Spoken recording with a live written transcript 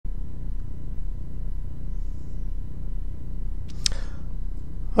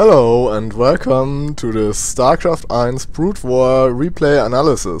Hello and welcome to the StarCraft 1 Brute War replay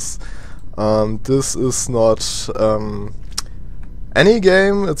analysis. This is not any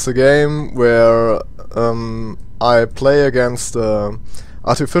game, it's a game where I play against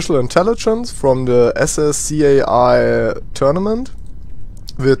artificial intelligence from the SSCAI tournament,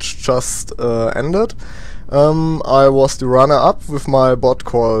 which just ended. I was the runner-up with my bot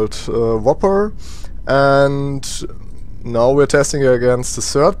called Whopper, and now we're testing against the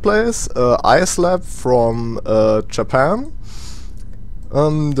third place, ICELab from Japan.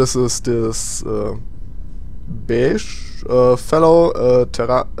 This is this beige fellow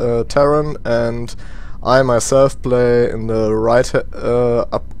Terran, and I myself play in the right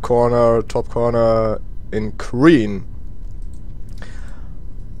up corner, top corner in green.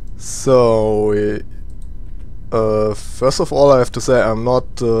 So first of all, I have to say I'm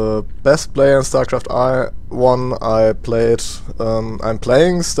not the best player in StarCraft 1. I'm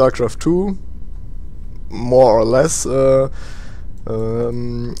playing StarCraft 2 more or less,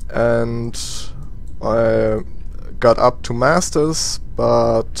 and I got up to Masters,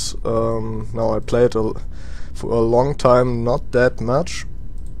 but now I played for a long time, not that much.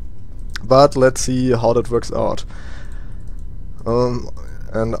 But let's see how that works out.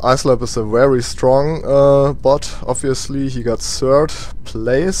 And ICELab is a very strong bot. Obviously, he got third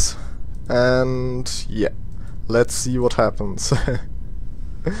place, and yeah, let's see what happens.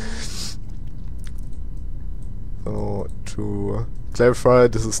 So, to clarify,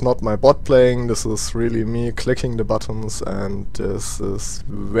 this is not my bot playing, this is really me clicking the buttons, and this is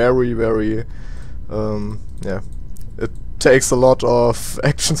very, yeah, it takes a lot of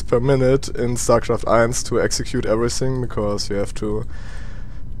actions per minute in StarCraft 1 to execute everything, because you have to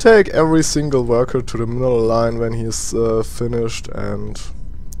take every single worker to the middle line when he's finished, and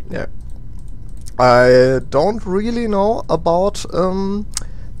yeah. I don't really know about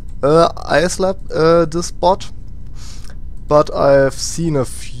ICELab, this bot, but I've seen a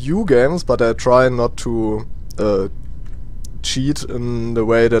few games, but I try not to cheat in the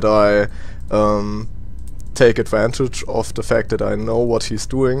way that I take advantage of the fact that I know what he's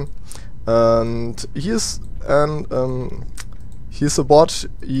doing. And he's a bot.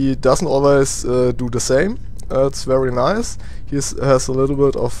 He doesn't always do the same. It's very nice. He has a little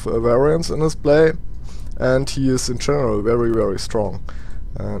bit of variance in his play, and he is in general very strong.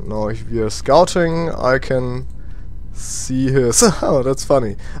 And now if we are scouting, I can see his oh, that's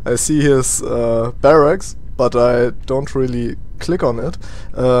funny. I see his barracks, but I don't really click on it.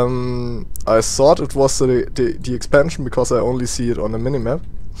 I thought it was the expansion because I only see it on the minimap.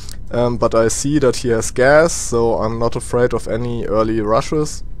 But I see that he has gas, so I'm not afraid of any early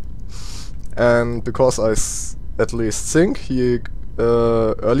rushes. And because I at least think he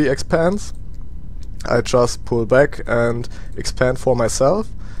early expands, I just pull back and expand for myself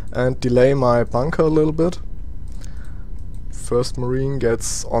and delay my bunker a little bit. First Marine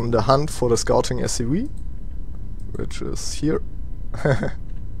gets on the hunt for the scouting SCV, which is here.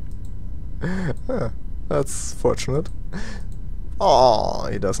 That's fortunate. Oh,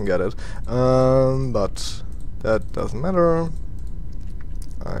 he doesn't get it. But that doesn't matter.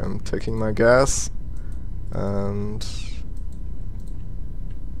 I'm taking my gas, and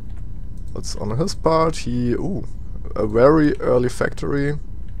what's on his part? A very early factory.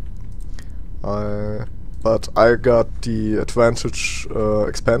 But I got the advantage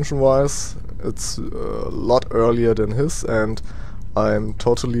expansion-wise. It's a lot earlier than his, and I'm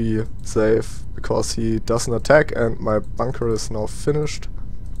totally safe because he doesn't attack, and my bunker is now finished.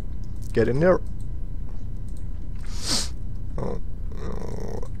 Get in there.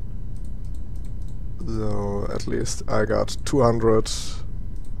 So at least I got 200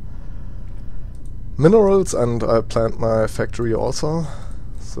 minerals, and I planned my factory also.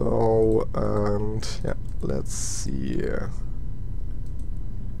 So, and yeah, let's see.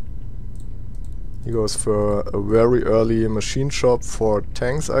 He goes for a very early machine shop for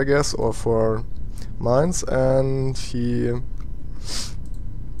tanks, I guess, or for mines, and he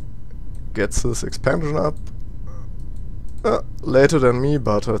gets his expansion up later than me,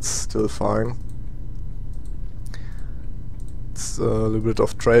 but it's still fine. It's a little bit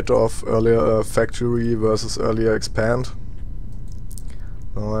of trade-off, earlier factory versus earlier expand.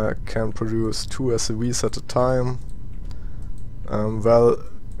 Now I can produce 2 SCVs at a time.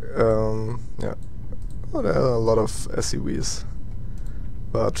 Yeah. Well, there are a lot of SCVs,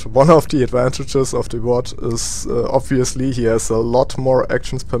 but one of the advantages of the bot is obviously he has a lot more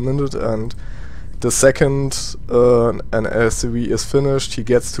actions per minute, and the second an SCV is finished, he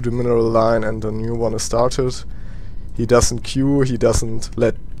gets to the mineral line and a new one is started. He doesn't queue, he doesn't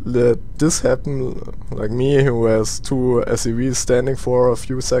let let this happen, like me, who has 2 SCVs standing for a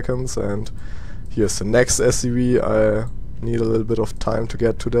few seconds, and here's the next SCV. I need a little bit of time to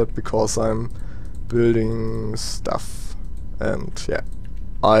get to that because I'm building stuff, and yeah,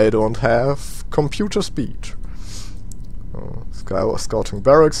 I don't have computer speed. Scouting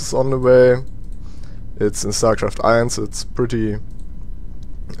barracks is on the way. It's in StarCraft 1, it's pretty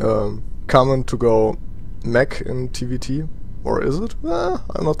common to go mech in TVT, or is it?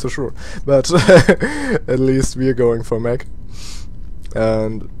 I'm not too sure, but at least we're going for mech,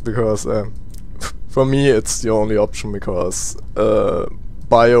 and because for me it's the only option, because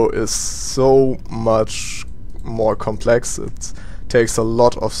bio is so much more complex. It takes a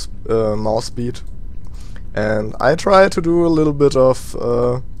lot of mouse speed, and I try to do a little bit of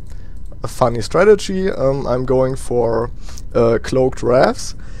a funny strategy. I'm going for cloaked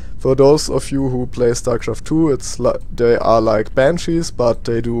rafts. For those of you who play StarCraft 2, they are like banshees, but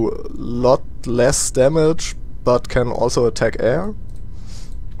they do a lot less damage, but can also attack air.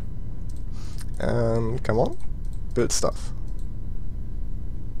 And come on, build stuff.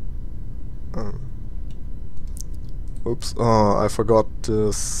 Oops, I forgot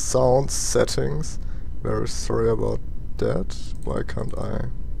the sound settings. Very sorry about that. Why can't I?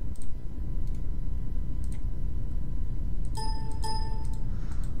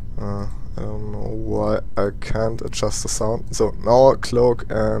 I don't know why I can't adjust the sound. So now cloak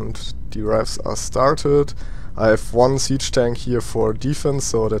and the rafts are started. I have 1 siege tank here for defense,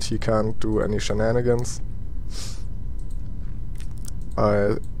 so that he can't do any shenanigans.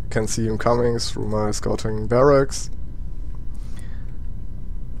 I can see him coming through my scouting barracks.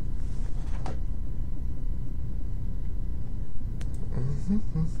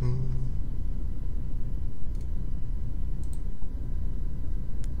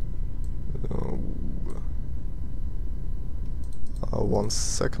 One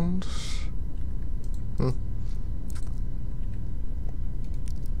second.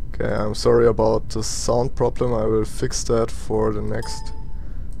 Okay, I'm sorry about the sound problem. I will fix that for the next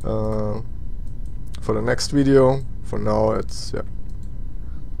video. For now, it's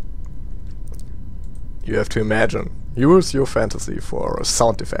you have to imagine. Use your fantasy for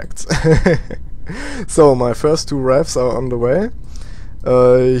sound effects. So my first 2 rafts are on the way.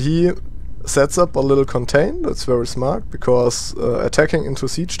 He sets up a little contain. That's very smart, because attacking into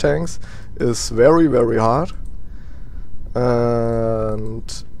siege tanks is very, very hard.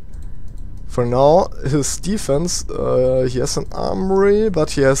 And for now, his defense, he has an armory,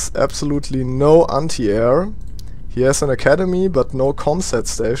 but he has absolutely no anti-air. He has an academy, but no comsat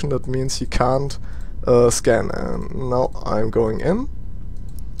station. That means he can't scan. And now I'm going in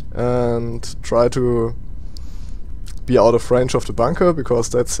and try to be out of range of the bunker, because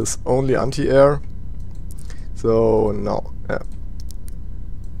that's his only anti-air. So now,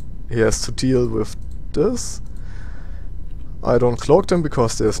 he has to deal with this. I don't cloak them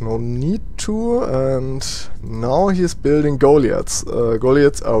because there's no need to, and now he's building Goliaths.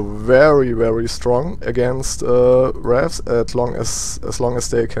 Goliaths are very, very strong against rafts as long as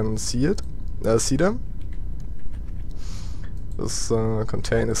they can see them. This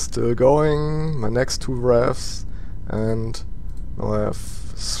contain is still going. My next 2 rafts. And now I have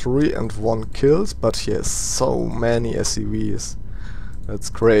 3 and 1 kills, but he has so many SCVs. That's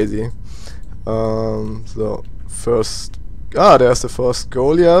crazy. So first, there's the first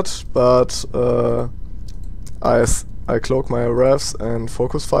Goliath, but I cloak my rafts and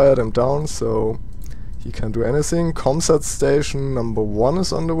focus fire them down, so he can't do anything. Comsat station number 1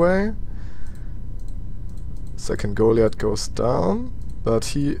 is on the way. Second Goliath goes down, but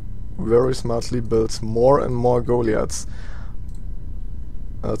he very smartly builds more and more Goliaths.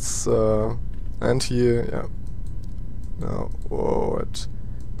 That's and he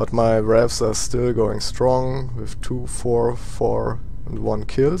but my rafts are still going strong with 2, 4, 4 and 1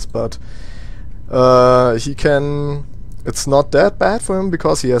 kills, but he can. It's not that bad for him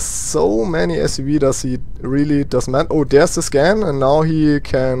because he has so many SCV that he really doesn't matter. Oh, there's the scan, and now he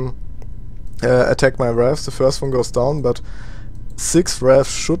can attack my rafts. The first one goes down, but 6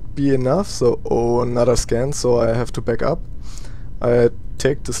 rafts should be enough. So another scan, so I have to back up. I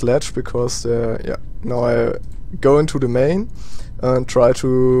take the sledge because now I go into the main and try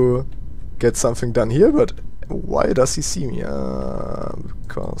to get something done here, but why does he see me?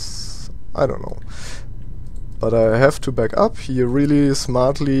 Because I don't know. But I have to back up. He really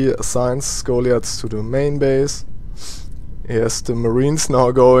smartly assigns Goliaths to the main base. He has the Marines now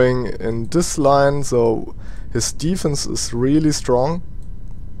going in this line, so his defense is really strong.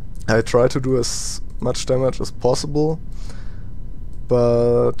 I try to do as much damage as possible,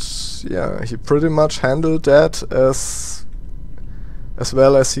 but yeah, he pretty much handled that as as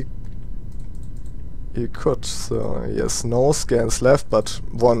well as he could. So he has no scans left, but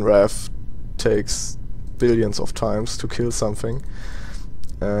one RAF takes billions of times to kill something.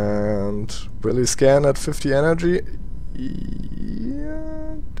 And will he scan at 50 energy?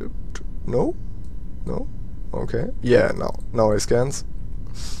 Yeah. No? No? Okay. Yeah, now he scans.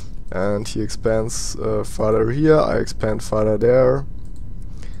 And he expands farther here, I expand farther there.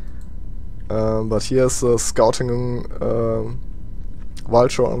 But he has a scouting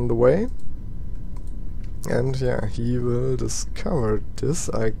vulture on the way. And yeah, he will discover this,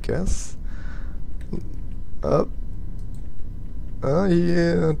 I guess.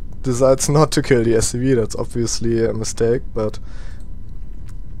 He decides not to kill the SCV, that's obviously a mistake, but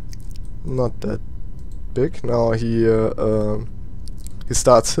not that big. Now he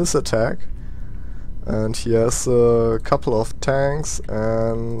starts his attack, and he has a couple of tanks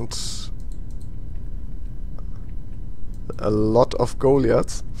and a lot of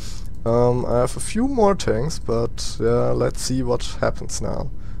Goliaths. I have a few more tanks, but let's see what happens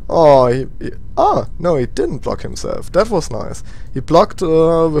now. Oh, no, he didn't block himself. That was nice. He blocked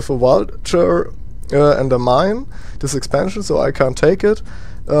with a vulture and a mine this expansion, so I can't take it.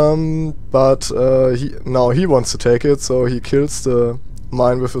 But now he wants to take it, so he kills the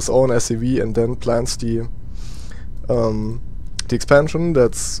mine with his own SCV and then plants the expansion.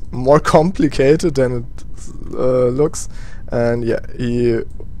 That's more complicated than it looks, and yeah, he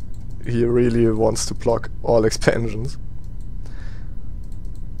really wants to block all expansions.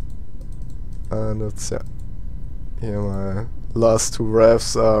 And it's, yeah, here my last two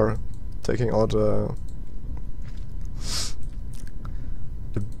rafts are taking out the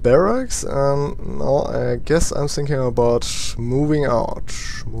barracks, and now I guess I'm thinking about moving out.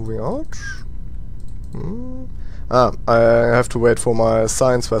 Moving out? I have to wait for my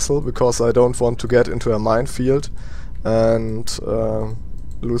science vessel, because I don't want to get into a minefield and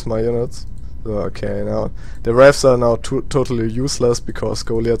lose my units. Okay, now the rafts are now totally useless, because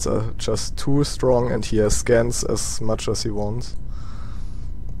Goliaths are just too strong and he has scans as much as he wants.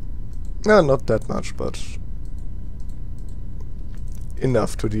 No, not that much, but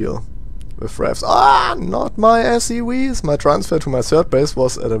enough to deal with rafts. Ah, not my SCVs! My transfer to my third base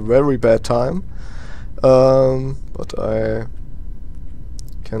was at a very bad time. But I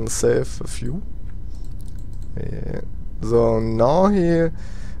can save a few. Yeah. So now he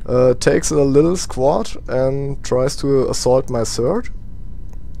takes a little squad and tries to assault my third,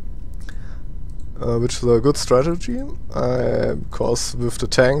 which is a good strategy, because with the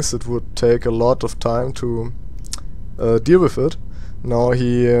tanks it would take a lot of time to deal with it. Now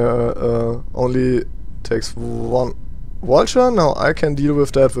he only takes one vulture. Now I can deal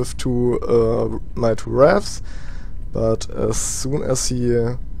with that with my two rafts, but as soon as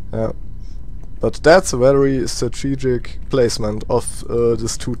he but that's a very strategic placement of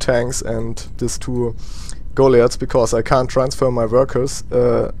these two tanks and these two Goliaths, because I can't transfer my workers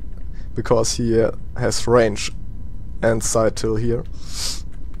because he has range and sight till here,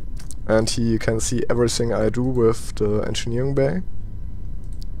 and he can see everything I do with the engineering bay.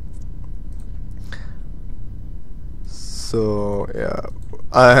 So yeah,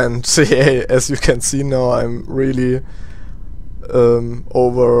 and yeah, as you can see now, I'm really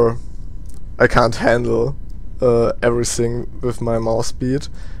over. I can't handle everything with my mouse speed.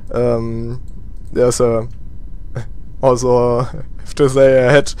 There's also I have to say,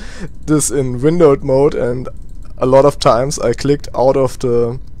 I had this in windowed mode, and a lot of times I clicked out of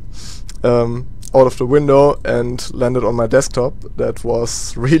the window and landed on my desktop. That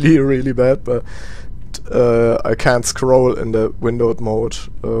was really bad, but I can't scroll in the windowed mode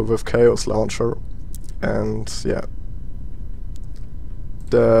with Chaos Launcher, and yeah,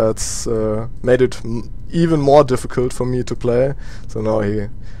 that's made it even more difficult for me to play. So now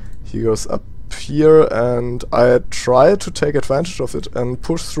he goes up here, and I try to take advantage of it and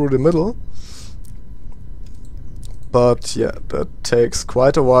push through the middle, but yeah, that takes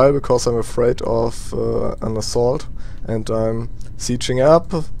quite a while because I'm afraid of an assault, and I'm sieging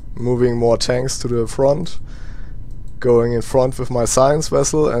up, moving more tanks to the front, going in front with my science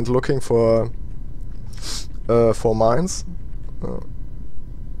vessel and looking for mines.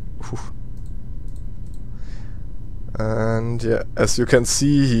 And yeah, as you can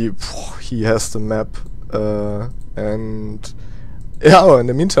see, he has the map, and yeah, oh, in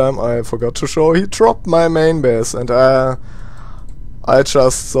the meantime I forgot to show, he dropped my main base, and I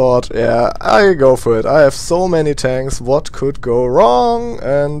just thought, yeah, I go for it. I have so many tanks, what could go wrong?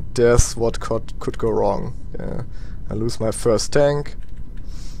 And there's what could go wrong. Yeah, I lose my first tank,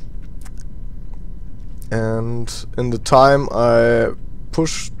 and in the time I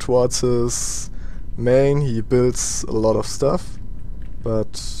push towards his main, he builds a lot of stuff,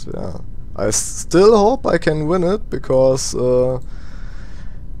 but yeah, I still hope I can win it, because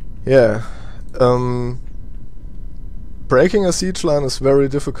yeah, breaking a siege line is very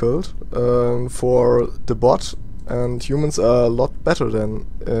difficult for the bot, and humans are a lot better than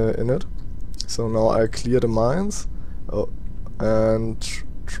in it. So now I clear the mines and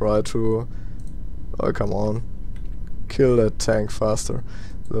try to, oh come on, kill that tank faster.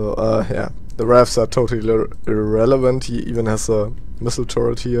 So yeah, the rafts are totally irrelevant. He even has a missile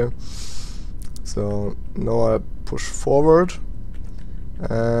turret here. So now I push forward,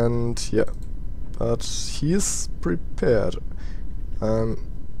 and yeah, but he's prepared. Now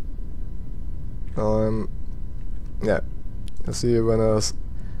I'm, yeah, you see,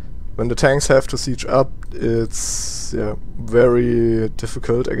 when the tanks have to siege up, it's yeah very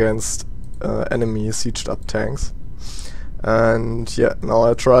difficult against enemy sieged up tanks. And yeah, now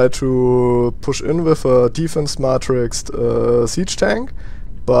I try to push in with a defense matrixed siege tank,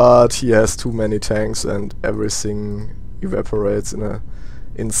 but he has too many tanks and everything evaporates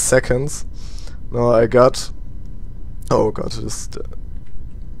in seconds. Now I got, oh god,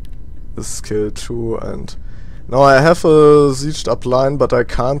 this killed too, and now I have a sieged up line, but I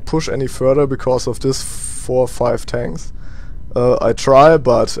can't push any further because of this 4 or 5 tanks. I try,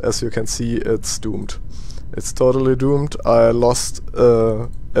 but as you can see, it's doomed. It's totally doomed. I lost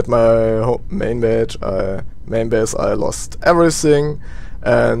at my main base. I lost everything,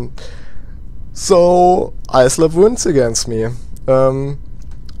 and so ICELab wins against me. I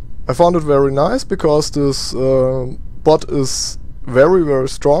found it very nice because this bot is very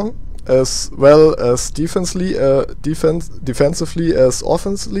strong, as well as defensively as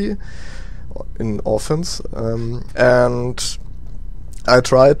offensively in offense, and I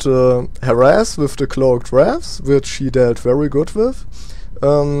tried to harass with the cloaked rafts, which he dealt very good with,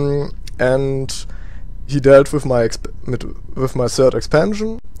 and he dealt with my third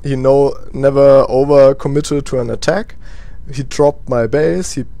expansion. He never over committed to an attack. He dropped my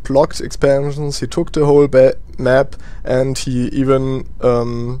base, he blocked expansions, he took the whole map, and he even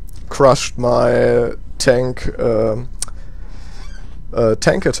crushed my tank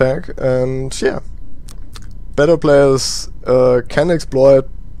attack. And yeah, better players can exploit,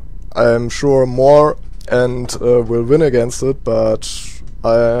 I'm sure, more, and will win against it, but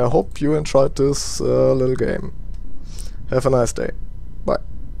I hope you enjoyed this little game. Have a nice day.